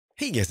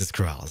Hey guys, it's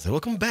Keralis, and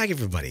welcome back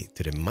everybody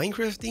to the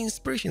Minecraft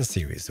Inspiration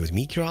Series with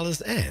me,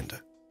 Keralis, and...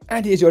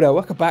 Andy is Yoda,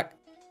 welcome back.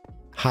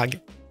 Hug,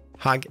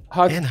 Hug,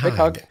 and big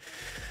hug.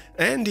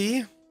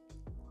 Andy,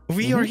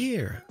 we are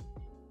here.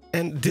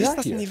 And this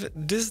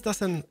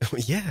doesn't,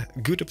 yeah,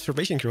 good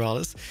observation,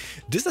 Keralis.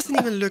 This doesn't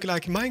even look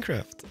like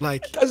Minecraft.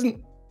 Like, it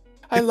doesn't.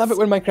 I love it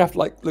when Minecraft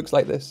looks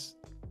like this.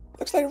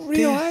 Looks like a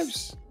real house. It's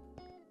just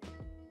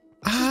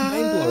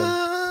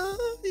mind-blowing.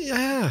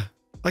 Yeah.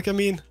 Like, I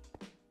mean...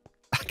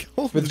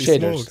 With the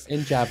shaders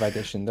in Java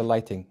Edition, the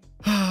lighting.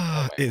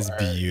 It's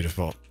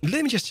beautiful.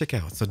 Let me just check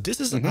out. So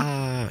this is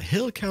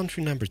Hill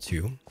Country number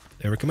 2.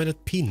 I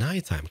recommended P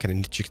nighttime. Can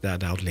I check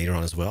that out later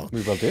on as well?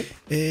 We will do.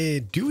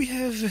 Do we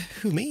have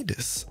who made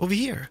this over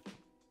here?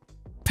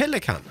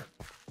 Pellecan.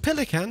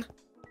 And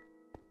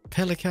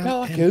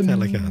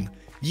Pellecan.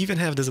 You even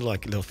have this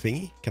like little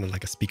thingy, kind of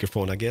like a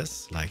speakerphone, I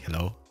guess. Like,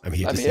 hello, I'm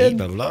here to see,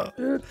 blah blah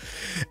blah.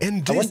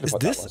 And this is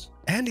this.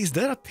 And is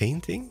that a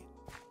painting?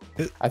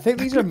 I think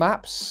these are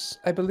maps,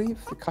 I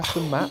believe, the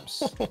custom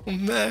maps. Oh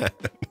man!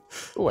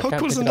 Oh, I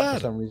can't pick it up for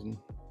some reason.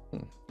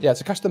 Yeah,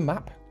 it's a custom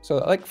map. So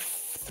like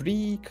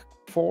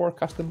 4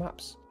 custom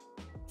maps.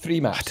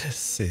 3 maps.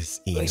 This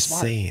is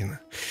insane.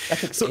 That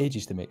takes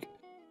ages to make.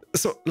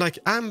 So like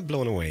I'm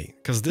blown away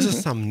because this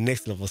is some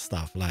next level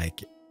stuff.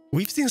 Like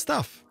we've seen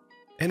stuff,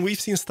 and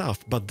we've seen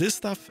stuff, but this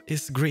stuff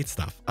is great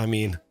stuff. I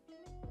mean,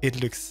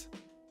 it looks.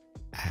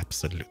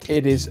 Absolutely.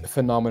 It is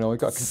phenomenal. We've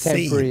got a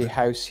contemporary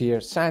house here,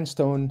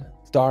 sandstone,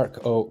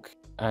 dark oak,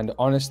 and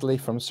honestly,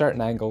 from certain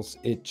angles,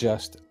 it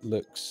just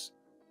looks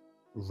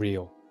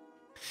real.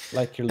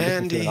 Like you're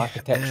looking through an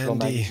architectural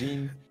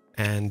magazine.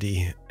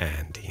 Andy.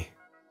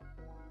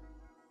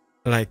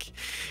 Like,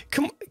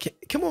 come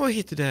over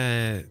here to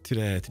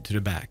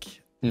the back.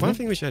 One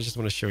thing which I just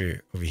want to show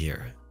you over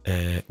here.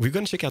 We're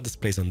going to check out this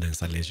place on the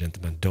inside, ladies and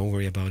gentlemen. Don't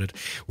worry about it.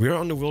 We're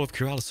on the World of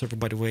Keralis server,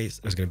 by the way.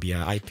 There's going to be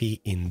an IP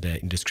in the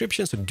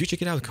description, so do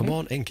check it out. Come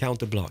on and count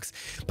the blocks.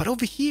 But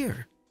over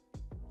here,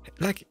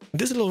 like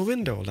this little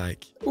window,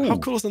 like how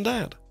cool is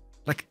that?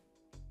 Like,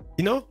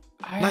 you know,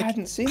 I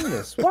hadn't seen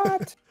this.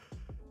 What?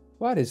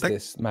 What is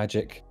this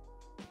magic?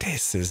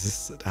 This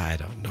is I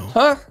don't know.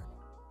 Huh?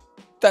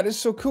 That is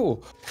so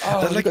cool.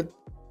 Oh, like,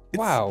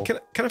 wow.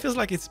 Kind of feels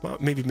like it's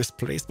maybe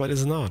misplaced, but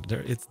it's not.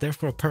 It's there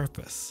for a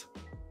purpose.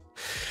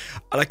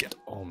 Like,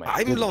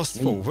 I'm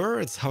lost for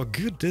words how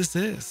good this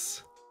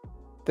is.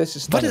 This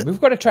is stunning.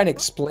 We've got to try and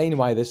explain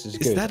why this is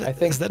good. I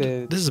think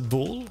this is a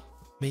bull,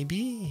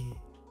 maybe.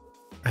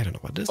 I don't know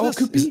what this is. Oh,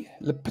 could be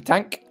the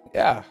petanque.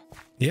 Yeah.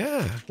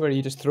 Yeah. Where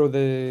you just throw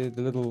the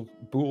little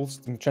bulls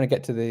and trying to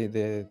get to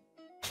the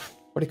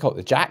what do you call it?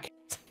 The jack.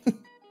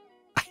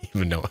 I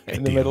have no idea.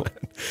 In the middle.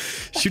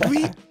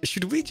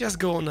 Should we just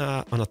go on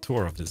a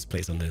tour of this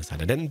place on the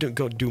inside and then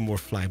go do more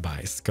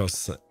flybys?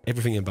 Because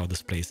everything about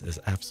this place is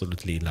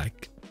absolutely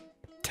like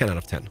 10 out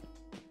of 10.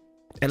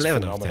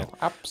 11 out of 10.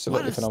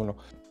 Absolutely phenomenal.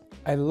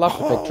 I love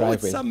the big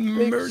driveway. It's a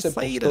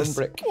Mercedes.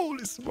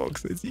 Holy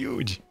smokes, it's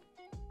huge.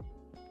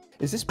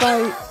 Is this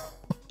by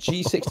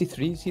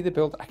G63? See the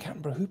build? I can't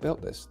remember who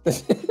built this.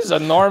 This is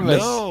enormous.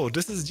 No,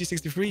 this is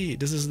G63.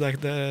 This is like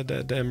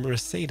the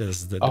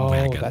Mercedes, the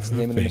wagon. Oh, that's the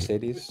name of the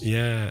Mercedes?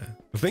 Yeah,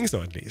 I think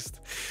so at least.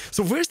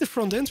 So where's the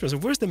front entrance?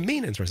 Where's the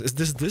main entrance? Is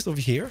this over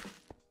here?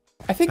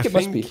 I think it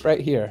must be right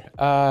here.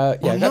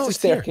 Yeah, that's a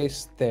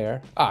staircase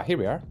there. Ah, here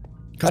we are.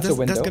 That's a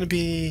window. That's gonna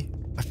be.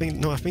 I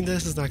think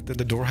this is like the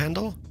door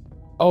handle.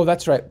 Oh,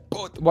 that's right.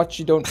 Watch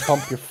you don't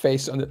bump your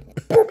face on it.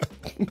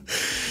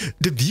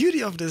 The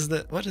beauty of this,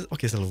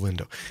 okay, it's a little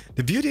window.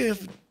 The beauty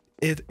of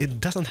it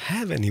doesn't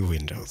have any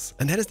windows,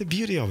 and that is the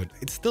beauty of it.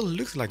 It still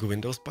looks like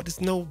windows, but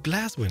it's no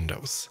glass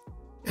windows.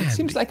 It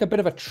seems like a bit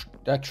of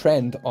a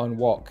trend on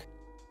Walk.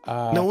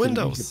 No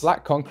windows.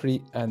 Black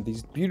concrete and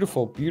these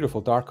beautiful,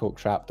 beautiful dark oak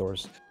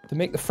trapdoors to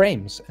make the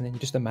frames, and then you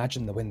just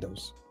imagine the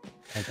windows.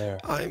 Right there.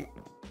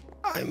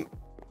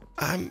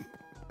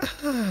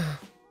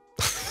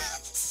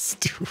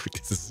 Dude,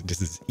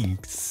 this is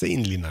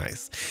insanely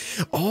nice.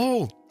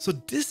 Oh, so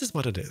this is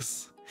what it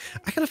is.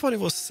 I kind of thought it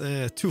was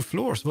 2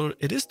 floors. Well,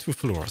 it is 2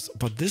 floors,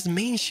 but this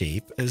main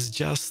shape is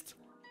just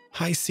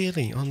high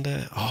ceiling on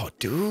the... Oh,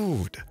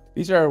 dude.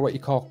 These are what you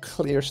call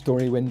clear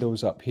story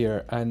windows up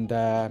here, and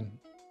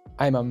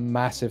I'm a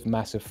massive,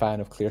 massive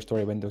fan of clear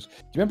story windows. Do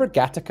you remember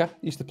Gattaca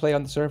used to play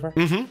on the server?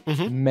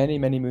 Many,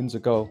 many moons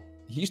ago.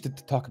 He used to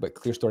talk about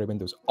clear story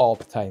windows all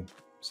the time.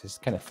 It's his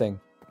kind of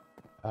thing.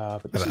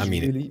 But this is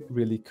really,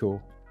 really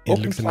cool. It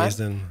looks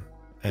amazing,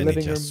 and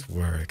it just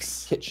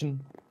works.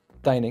 Kitchen,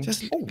 dining.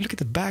 Just look at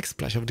the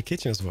backsplash of the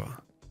kitchen as well.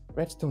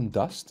 Redstone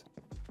dust.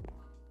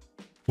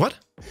 What?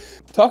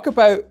 Talk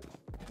about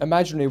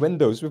imaginary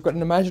windows. We've got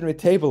an imaginary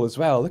table as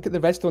well. Look at the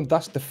redstone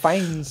dust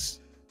defines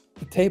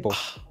the table.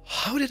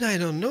 How did I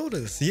not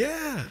notice?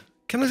 Yeah,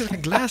 kind of like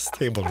a glass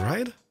table,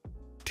 right?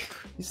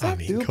 Is that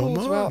doable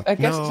as well? I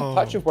guess it's a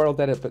touch of world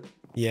edit, but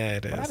yeah,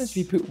 it is. What happens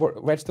if you put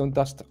redstone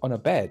dust on a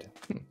bed?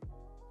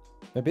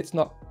 Maybe it's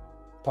not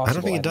possible. I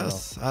don't think it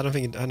does. I don't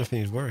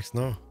think it works.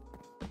 No.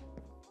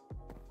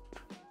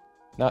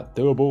 Not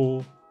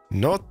doable.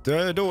 Not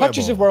doable.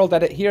 Touches of World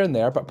Edit here and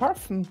there, but apart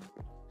from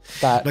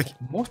that, Like,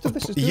 most of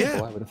this is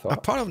doable, I would have a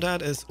thought. part of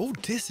that is, oh,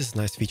 this is a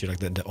nice feature, like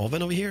the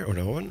oven over here, or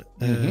the oven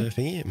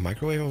thingy,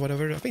 microwave or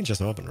whatever. I think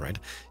just oven, right?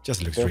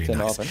 Just looks really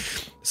nice. Oven.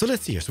 So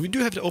let's see here. So we do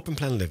have the open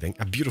plan living,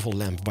 a beautiful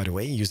lamp, by the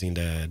way, using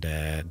the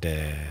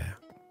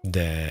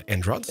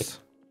end rods.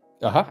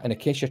 And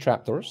acacia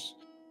trapdoors.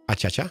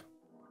 Achacha.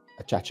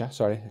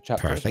 Sorry.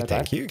 Trapdoors. Perfect,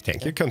 thank you.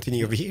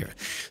 Continue over here.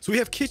 So we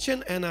have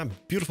kitchen and a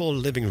beautiful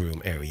living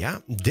room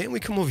area. Then we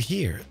come over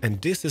here,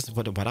 and this is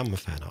what I'm a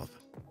fan of.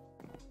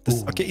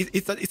 This, okay,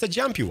 it's a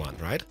jumpy one,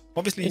 right?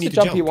 Obviously, you need to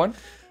jump. It's a jumpy one,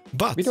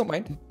 but we don't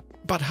mind.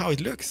 But how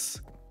it looks?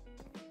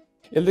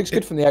 It looks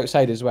good from the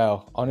outside as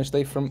well,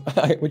 honestly, from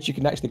which you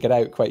can actually get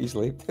out quite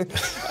easily.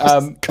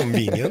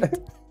 Convenient.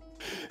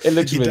 It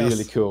looks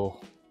really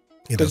cool.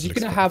 Because you're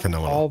going to have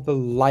phenomenal. all the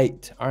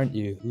light, aren't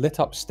you? Lit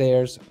up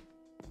stairs,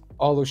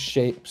 all those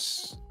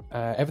shapes.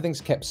 Everything's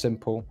kept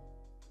simple.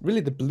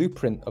 Really, the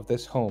blueprint of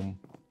this home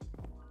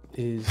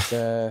is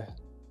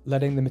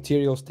letting the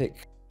materials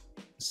take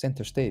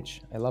center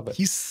stage. I love it.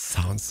 You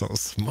sound so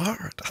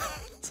smart.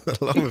 I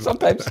love it.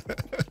 Sometimes.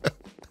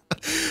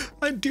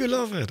 I do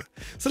love it.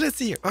 So let's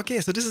see here.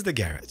 Okay, so this is the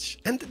garage.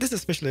 And this is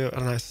especially a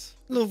nice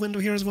little window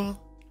here as well.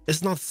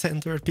 It's not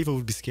centered. People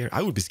would be scared.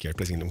 I would be scared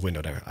placing a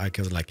window there. I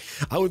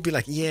would be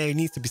like, yeah, it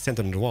needs to be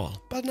centered on the wall.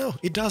 But no,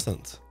 it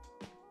doesn't.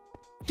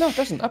 No, it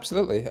doesn't.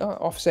 Absolutely.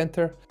 Off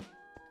center.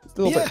 It's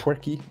a little bit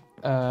quirky.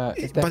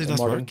 It's definitely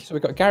modern. So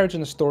we've got a garage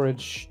and a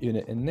storage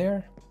unit in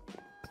there.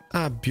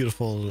 A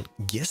beautiful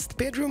guest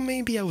bedroom,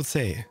 maybe, I would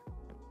say.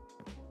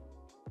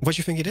 What do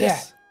you think it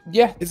is?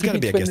 Yeah. It's gotta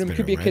be a guest bedroom,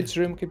 could be a kid's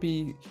room, could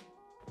be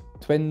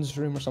twins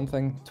room or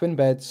something. Twin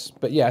beds,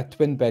 but yeah,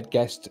 twin bed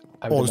guest,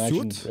 I would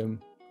imagine,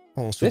 room.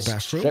 This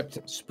bathroom.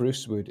 Stripped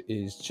spruce wood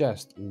is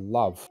just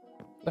love.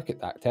 Look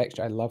at that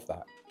texture. I love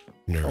that.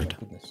 Nerd. Oh my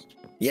goodness.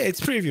 Yeah,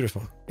 it's pretty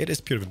beautiful. It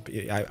is beautiful.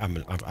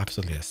 I'm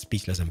absolutely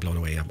speechless and blown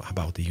away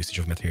about the usage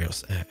of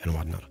materials and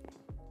whatnot.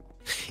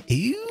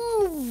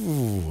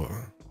 Ew.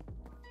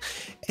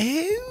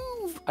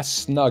 A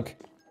snug. Do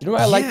you know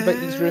what I liked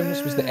about these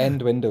rooms was the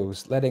end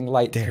windows, letting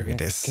light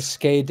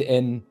cascade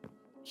in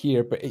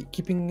here, but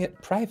keeping it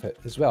private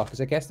as well.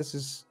 Because I guess this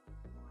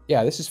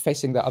is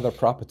facing the other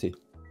property.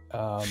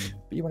 But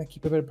you want to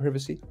keep a bit of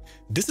privacy.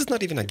 This is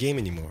not even a game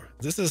anymore.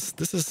 This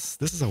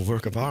is a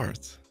work of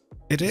art.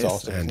 It is,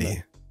 awesome,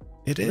 Andy.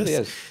 It really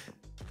is.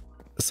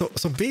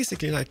 So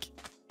basically, like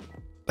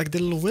the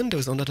little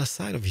windows on the other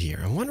side of here.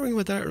 I'm wondering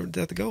where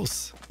that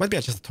goes. Might be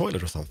just a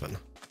toilet or something.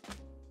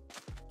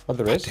 Well,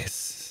 there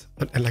is.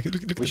 And like,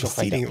 look at the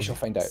seating. We shall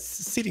find out.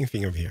 Seating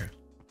thing over here.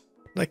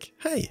 Like,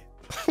 hey.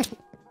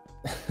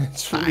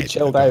 It's really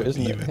chilled out,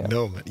 isn't it?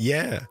 No, man.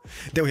 Yeah.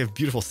 Then we have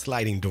beautiful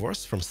sliding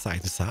doors from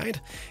side to side,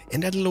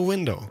 and that little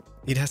window.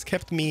 It has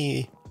kept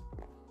me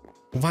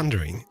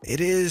wondering.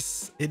 It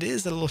is a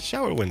little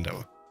shower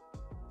window.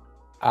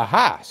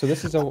 Aha! So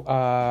this is an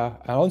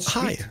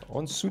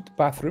ensuite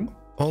bathroom.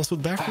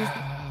 Ensuite bathroom.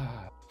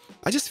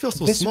 I just feel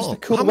so this small. This was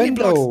the cool How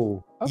window. many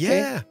blocks? Okay.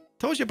 Yeah.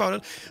 Told you about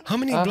it. How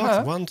many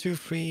blocks? 1, 2,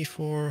 3,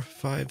 4,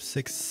 5,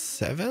 6,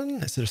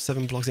 7. Is there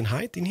 7 blocks in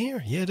height in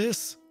here? Yeah, it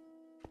is.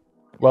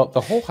 Well,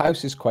 the whole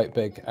house is quite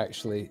big,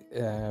 actually.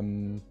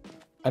 And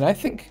I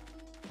think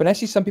when I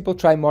see some people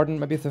try modern,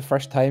 maybe for the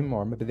first time,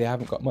 or maybe they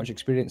haven't got much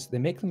experience, they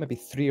make them maybe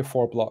 3 or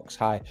 4 blocks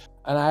high.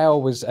 And I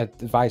always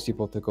advise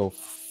people to go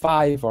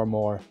 5 or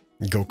more.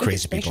 Go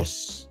crazy, people.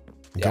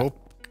 Yeah. Go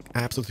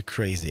absolutely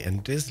crazy.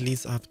 And this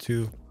leads up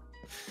to...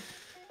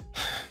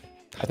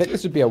 I think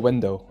this would be a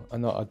window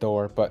and not a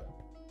door, but...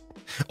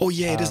 Oh,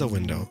 yeah, it is a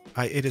window.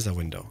 It is a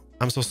window.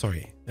 I'm so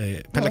sorry.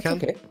 Pellecan?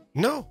 Okay.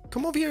 No,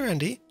 come over here,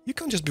 Andy. You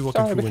can't just be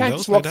walking through we windows. Can't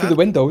just walk through the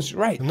windows.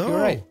 Right. No. You're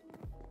right.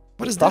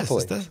 What is this?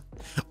 Is that...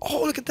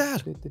 Oh, look at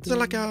that. Is that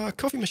like a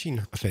coffee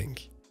machine, I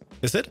think?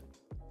 Is it?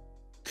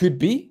 Could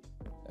be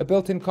a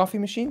built-in coffee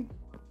machine.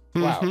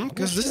 Wow.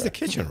 Because this is the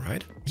kitchen,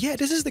 right? Yeah,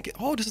 this is the...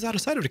 Oh, this is the other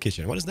side of the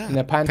kitchen. What is that? In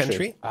a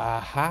pantry.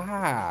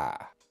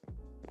 Aha.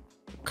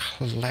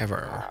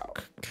 Clever.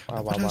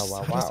 Wow.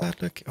 How does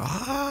that look?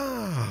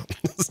 Ah.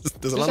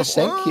 There's a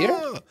sink here?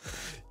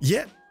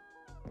 Yeah.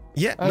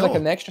 Yeah, like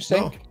an extra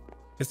sink? No,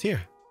 it's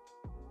here.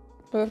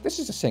 But this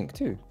is a sink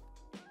too.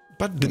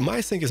 But my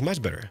sink is much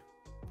better.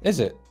 Is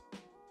it?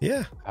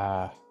 Yeah.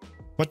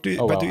 What do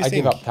you I think?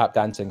 gave up tap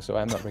dancing, so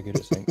I'm not very good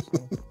at sinks.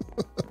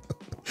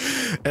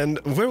 And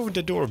where would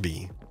the door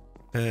be?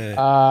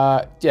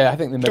 Yeah, I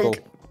think the middle.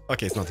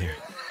 Okay, it's not here.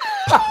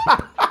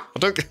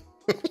 Don't.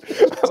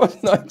 I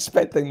was not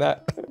expecting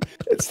that.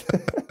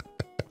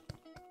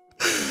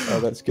 Oh,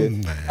 that's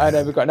good. Man. And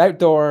then we've got an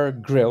outdoor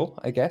grill,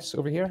 I guess,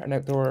 over here. An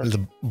outdoor...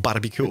 The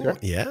barbecue,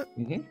 yeah.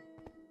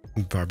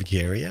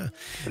 Barbecue area.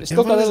 But it's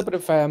still got a little bit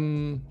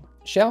of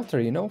shelter,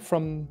 you know,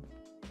 from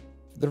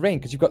the rain,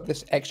 because you've got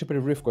this extra bit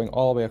of roof going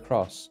all the way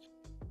across.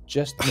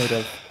 Just made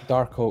of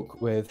dark oak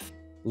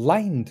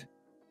lined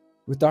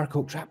with dark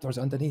oak trapdoors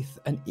underneath.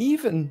 And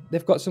even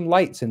they've got some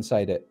lights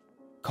inside it.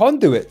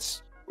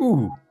 Conduits.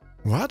 Ooh.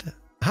 What?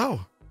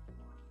 How?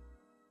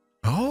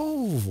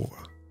 Oh.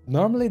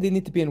 Normally they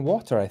need to be in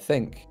water, I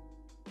think.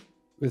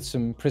 with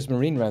some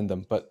prismarine around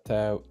them, but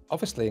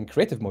obviously in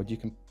creative mode,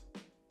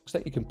 looks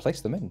like you can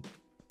place them in.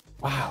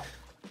 Wow.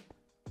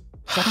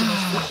 Such a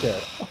nice flip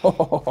there.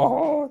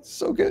 Oh, it's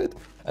so good.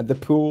 And the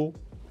pool.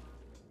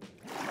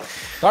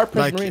 Dark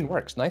prismarine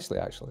works nicely,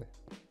 actually.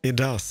 It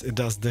does. It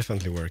does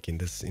definitely work in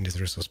this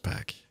resource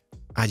pack.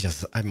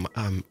 I'm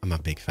a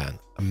big fan,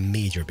 a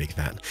major big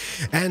fan.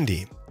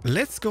 Andy,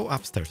 let's go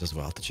upstairs as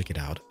well to check it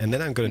out, and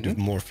then I'm gonna do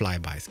more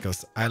flybys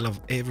because I love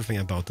everything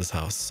about this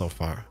house so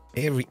far,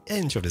 every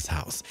inch of this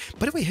house.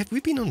 By the way, have we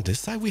been on this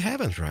side? We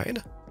haven't, right?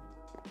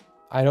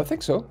 I don't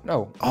think so.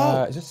 No.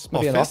 Oh, is this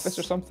maybe an office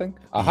or something?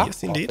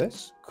 Yes, indeed.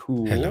 Office.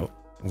 Cool. Hello,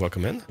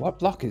 welcome in. What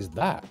block is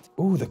that?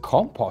 Ooh, the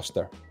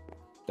composter.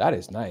 That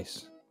is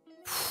nice.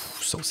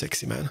 So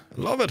sexy, man.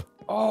 Love it.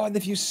 Oh, and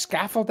they've used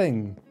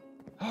scaffolding.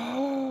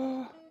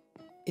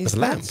 Is that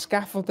lamp.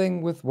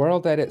 Scaffolding with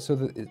world edit so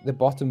that the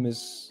bottom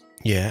is...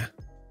 Yeah.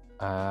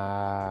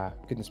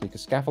 Goodness me,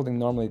 because scaffolding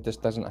normally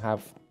just doesn't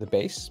have the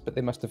base, but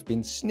they must have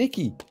been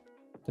sneaky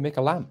to make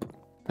a lamp.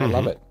 I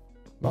love it.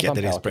 Well Get done,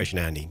 that Pellecan. inspiration,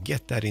 Andy.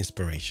 Get that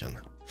inspiration.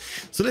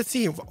 So let's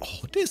see. Oh,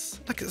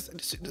 this. Like,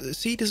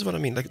 see, this is what I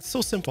mean. Like, it's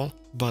so simple,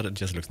 but it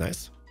just looks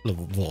nice.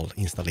 Little wall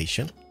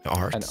installation,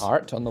 art. And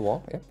art on the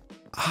wall, yeah.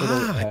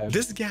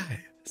 This guy.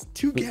 It's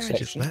two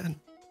garages, section. man.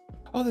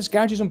 Oh, there's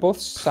garages on both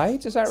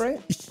sides, is that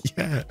right?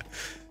 Yeah.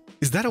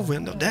 Is that a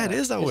window? That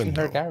is a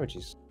window. Her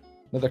garages.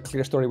 Another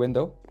clear story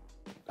window.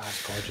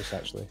 That's gorgeous,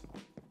 actually.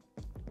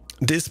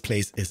 This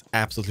place is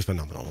absolutely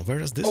phenomenal. Where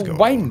does this go?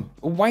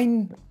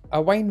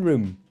 A wine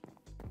room.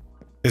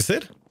 Is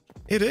it?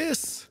 It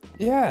is.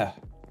 Yeah.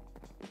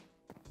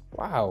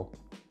 Wow.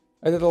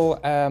 A little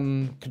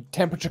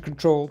temperature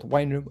controlled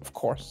wine room, of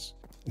course.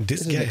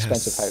 This guy is an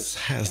expensive house.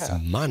 has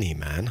money,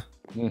 man.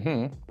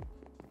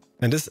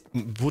 And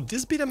would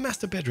this be the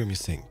master bedroom, you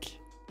think?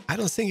 I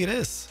don't think it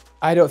is.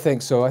 I don't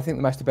think so. I think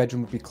the master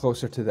bedroom would be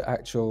closer to the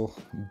actual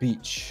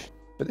beach.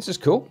 But this is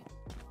cool.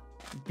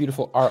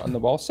 Beautiful art on the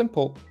wall.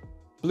 Simple.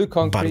 Blue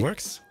concrete. But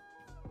works.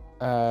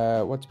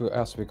 What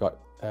else have we got?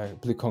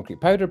 Blue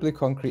concrete powder, blue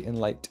concrete in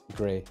light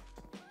grey.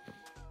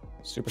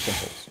 Super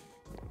simple.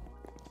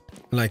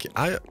 Like,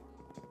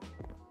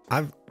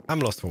 I'm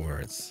lost for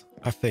words.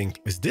 I think,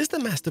 is this the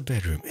master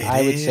bedroom?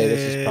 I would say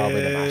this is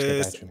probably the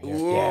master bedroom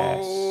here.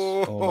 Yes.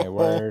 Oh my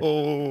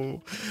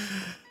word.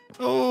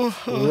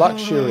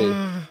 Luxury.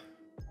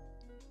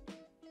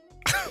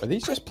 Are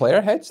these just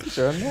player heads? These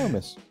are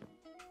enormous.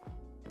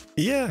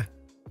 Yeah.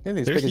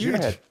 Nearly as They're big as your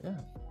huge. head. Yeah.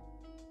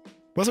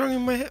 What's wrong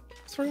with my head?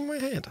 What's wrong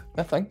with my head?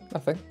 Nothing.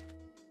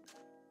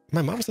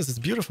 My mom says it's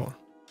beautiful.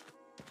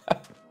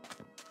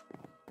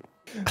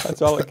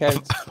 That's all that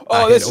counts.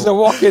 Oh, this is a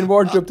walk-in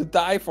wardrobe to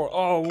die for.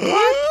 Oh,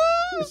 what?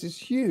 This is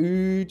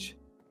huge.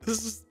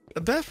 This is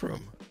a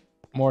bathroom.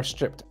 More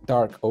stripped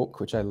dark oak,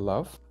 which I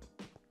love.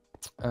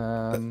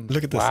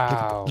 Look at this.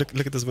 Wow.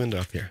 Look at this window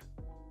up here.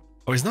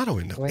 Oh, it's not a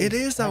window. It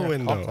is a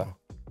window.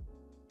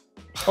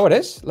 Oh, it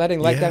is? Letting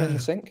light down in the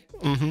sink?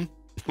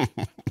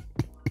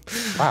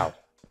 Wow.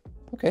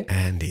 Okay.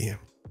 Andy.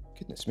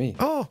 Goodness me.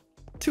 Oh,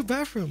 2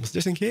 bathrooms,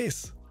 just in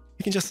case.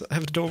 You can just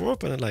have the door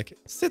open and like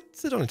sit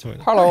on the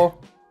toilet. Hello.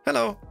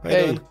 Hello. How you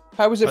Hey, doing?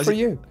 how was it for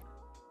you?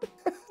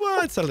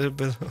 Well, it's a little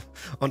bit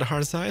on the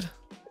hard side.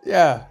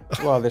 Yeah.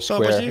 Well, they're How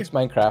about square. you? It's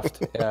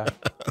Minecraft. Yeah.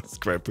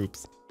 Square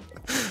poops.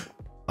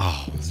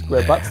 Oh,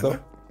 Square butts, man. though.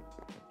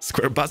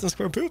 Square butts and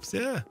square poops,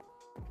 yeah.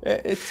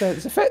 It's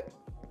a fit.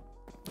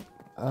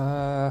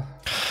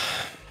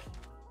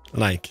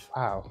 Like,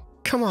 Wow.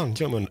 come on,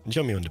 jump me on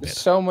the bed. There's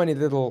so many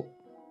little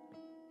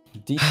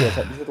details,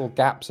 like these little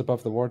gaps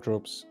above the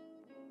wardrobes.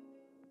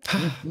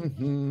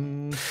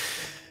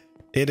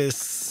 It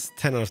is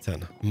 10 out of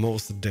 10,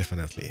 most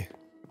definitely.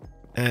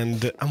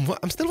 And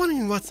I'm still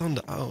wondering what's on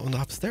the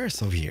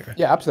upstairs over here.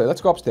 Yeah, absolutely.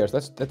 Let's go upstairs.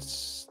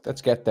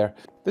 Let's get there.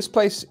 This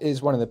place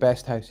is one of the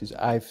best houses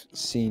I've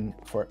seen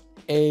for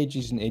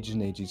ages and ages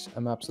and ages.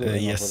 I'm absolutely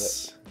in love with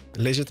it.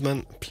 Ladies and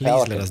gentlemen, please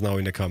Pellecan. let us know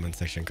in the comment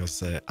section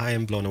because I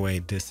am blown away.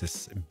 This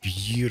is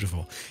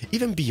beautiful,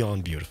 even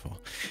beyond beautiful.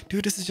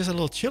 Dude, this is just a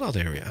little chill out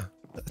area.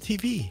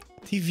 TV.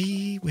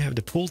 We have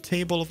the pool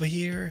table over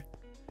here.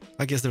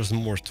 I guess there's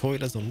more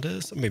toilets on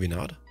this, maybe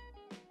not.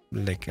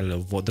 Like a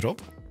little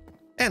wardrobe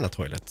and a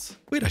toilet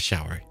with a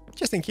shower,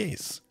 just in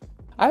case.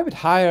 I would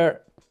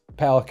hire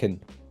Pellecan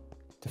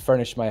to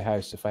furnish my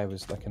house if I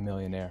was like a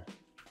millionaire.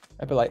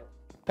 I'd be like,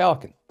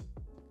 Pellecan.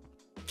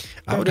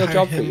 I would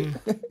hire him.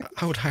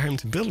 I would hire him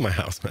to build my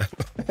house, man.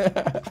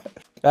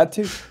 That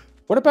too.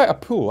 What about a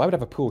pool? I would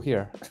have a pool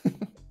here.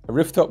 A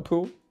rooftop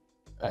pool.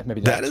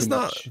 Maybe that is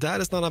not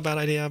a bad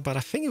idea, but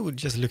I think it would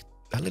just look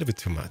a little bit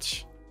too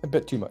much. A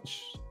bit too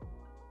much.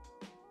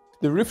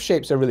 The roof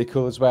shapes are really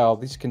cool as well.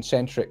 These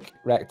concentric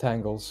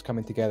rectangles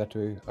coming together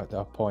to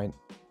a point.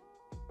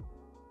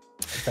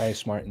 Very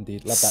smart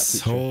indeed. Love that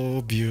feature.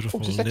 So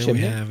beautiful. Oh, Then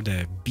we have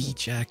the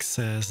beach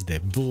access, the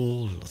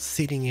pool,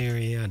 sitting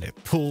area, the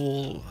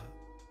pool.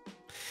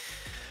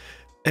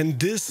 And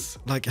this,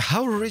 like,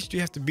 how rich do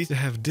you have to be to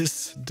have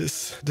this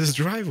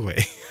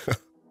driveway?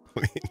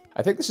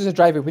 I think this is a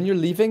driveway. When you're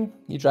leaving,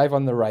 you drive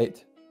on the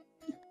right.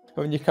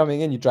 When you're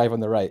coming in, you drive on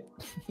the right.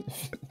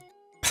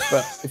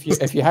 But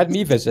if you had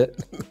me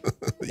visit,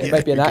 it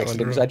might be an accident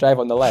because I drive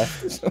on the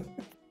left.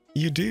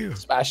 You do.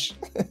 Smash.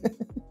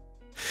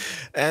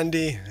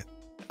 Andy,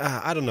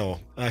 I don't know.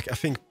 Like, I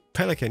think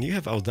Pellecan, you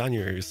have outdone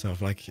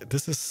yourself. Like,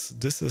 this is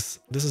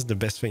the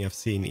best thing I've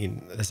seen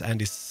in, as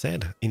Andy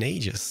said, in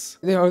ages.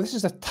 You know, this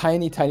is a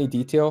tiny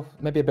detail.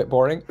 Maybe a bit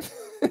boring.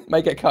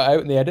 Might get cut out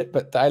in the edit,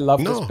 but I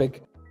love this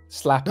big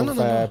slap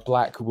of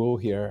black wool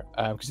here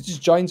because it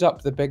just joins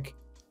up the big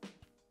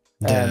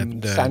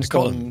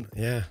sandstone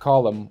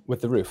column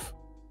with the roof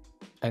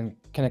and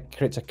kind of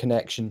creates a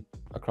connection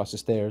across the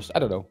stairs. I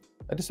don't know.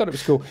 I just thought it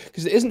was cool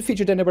because it isn't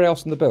featured anywhere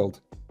else in the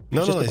build.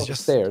 It's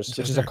just stairs,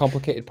 which is a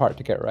complicated part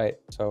to get right.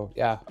 So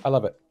yeah, I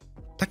love it.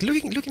 Like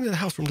looking at the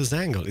house from this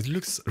angle, it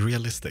looks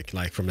realistic.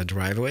 Like from the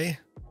driveway,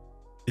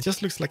 it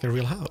just looks like a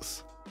real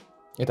house.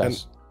 It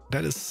does. And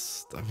that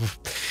is,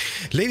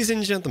 ladies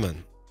and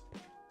gentlemen,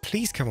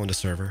 please come on the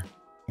server.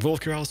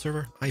 Wolf Keralis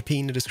server, IP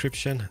in the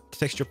description,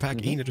 texture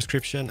pack in the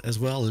description as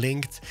well,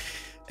 linked,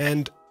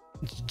 and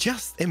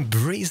just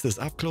embrace this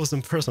up close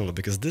and personal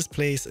because this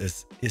place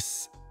is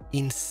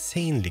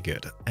insanely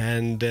good.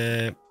 And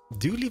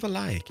do leave a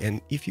like, and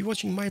if you're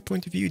watching my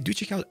point of view, do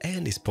check out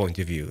Andy's point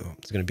of view.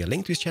 There's going to be a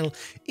link to his channel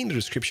in the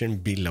description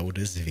below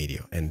this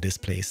video. And this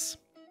place,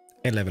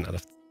 11 out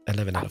of 10.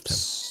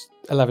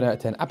 11 out of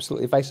 10.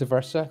 Absolutely vice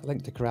versa.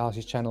 Link to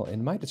Keralis' channel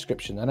in my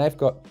description. And I've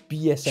got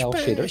BSL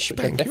shaders, which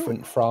are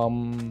different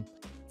from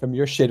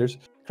your shaders.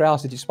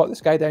 Keralis, did you spot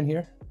this guy down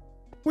here?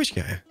 Which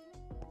guy?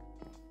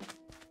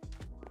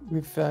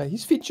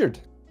 He's featured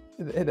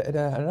in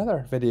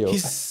another video.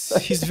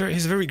 He's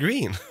very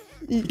green.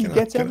 He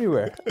gets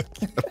everywhere.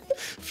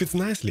 Fits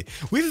nicely.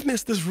 We've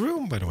missed this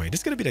room, by the way. This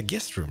is gonna be the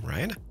guest room,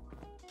 right?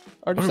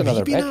 Or just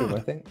another bedroom,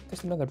 I think.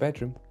 Just another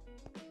bedroom.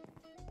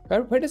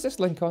 Where does this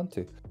link on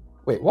to?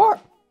 Wait,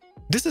 what?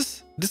 This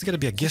is gonna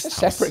be a guest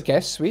house. Separate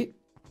guest suite?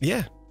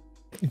 Yeah.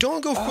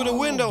 Don't go through the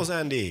windows,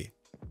 Andy.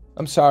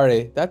 I'm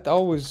sorry. That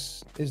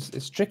always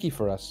is tricky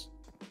for us.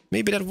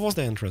 Maybe that was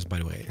the entrance, by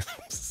the way.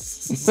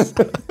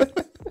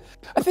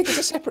 I think it's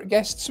a separate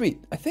guest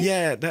suite. I think.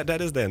 Yeah,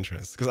 that is the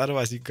entrance. Because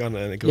otherwise you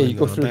gonna go. Yeah, you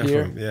go through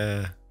here.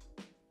 Yeah.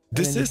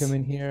 This is. Come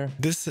in here.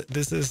 This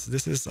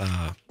is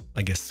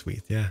I guess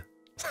suite. Yeah.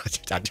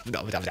 Pellecan.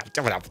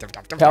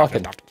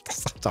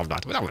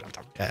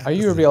 Are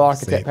you a real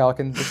architect,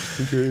 Pellecan? This is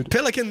too good.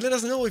 Pellecan, let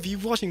us know if you're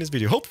watching this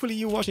video. Hopefully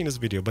you're watching this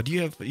video, but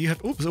you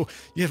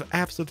have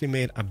absolutely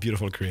made a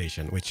beautiful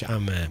creation, which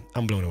I'm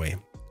blown away.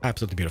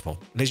 Absolutely beautiful.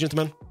 Ladies and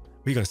gentlemen,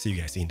 we're gonna see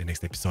you guys in the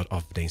next episode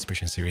of the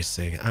Inspiration series.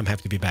 I'm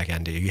happy to be back,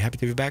 Andy. Are you happy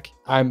to be back?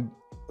 I'm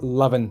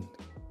loving.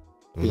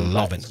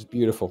 It's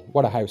beautiful.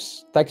 What a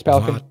house. Thanks,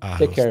 Pellecan.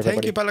 Take care, everybody.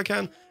 Thank you,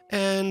 Pellecan.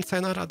 And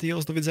sayonara,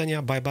 adios, do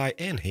widzenia, bye-bye,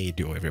 and hey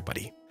do,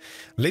 everybody.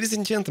 Ladies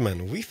and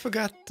gentlemen, we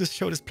forgot to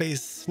show this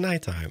place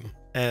nighttime.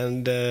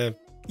 And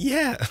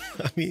yeah,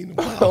 I mean,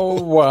 wow.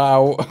 Oh,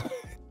 wow.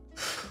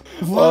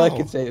 All I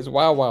can say is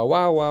wow, wow,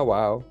 wow, wow,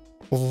 wow.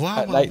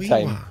 Wow, at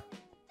nighttime.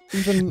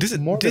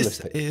 Even more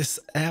realistic. This is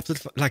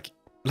absolutely, like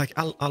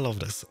I love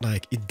this.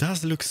 Like, it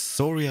does look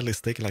so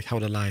realistic, like how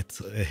the light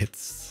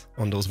hits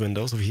on those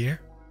windows over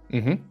here.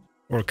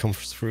 Or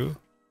comes through.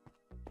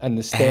 And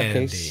the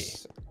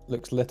staircase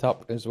looks lit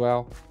up as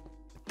well.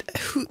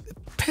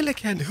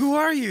 Pellecan, who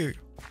are you?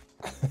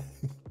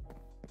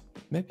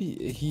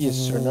 Maybe he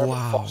is Sir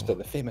Norbert Foster,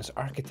 the famous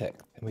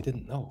architect, and we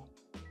didn't know.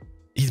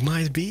 It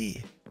might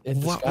be.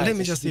 Wow. Let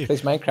me just see. He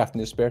plays Minecraft in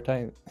his spare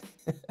time.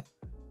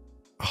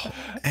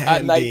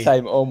 At night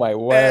time, oh my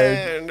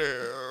word.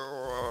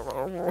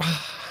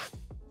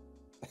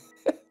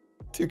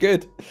 Too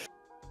good.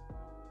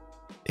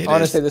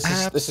 Honestly, this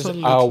is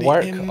a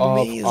work of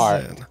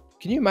art.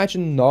 Can you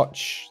imagine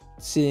Notch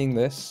seeing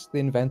this, the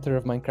inventor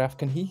of Minecraft?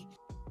 Can he?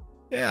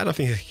 Yeah, I don't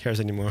think he cares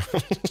anymore. I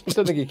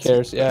don't think he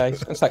cares. Yeah, he's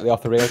slightly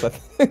off the rails, I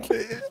think.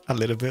 A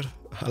little bit.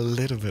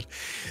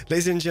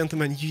 Ladies and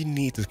gentlemen, you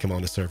need to come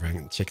on the server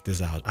and check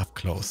this out up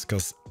close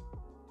because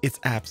it's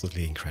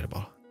absolutely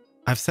incredible.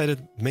 I've said it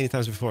many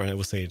times before and I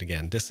will say it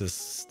again. This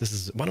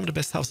is one of the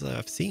best houses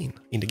I've seen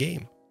in the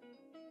game.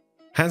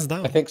 Hands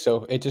down. I think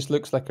so. It just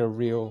looks like a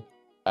real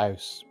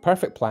house.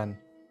 Perfect plan.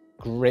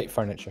 Great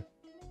furniture.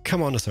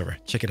 Come on the server.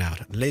 Check it out.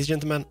 Ladies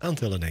and gentlemen,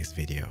 until the next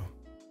video.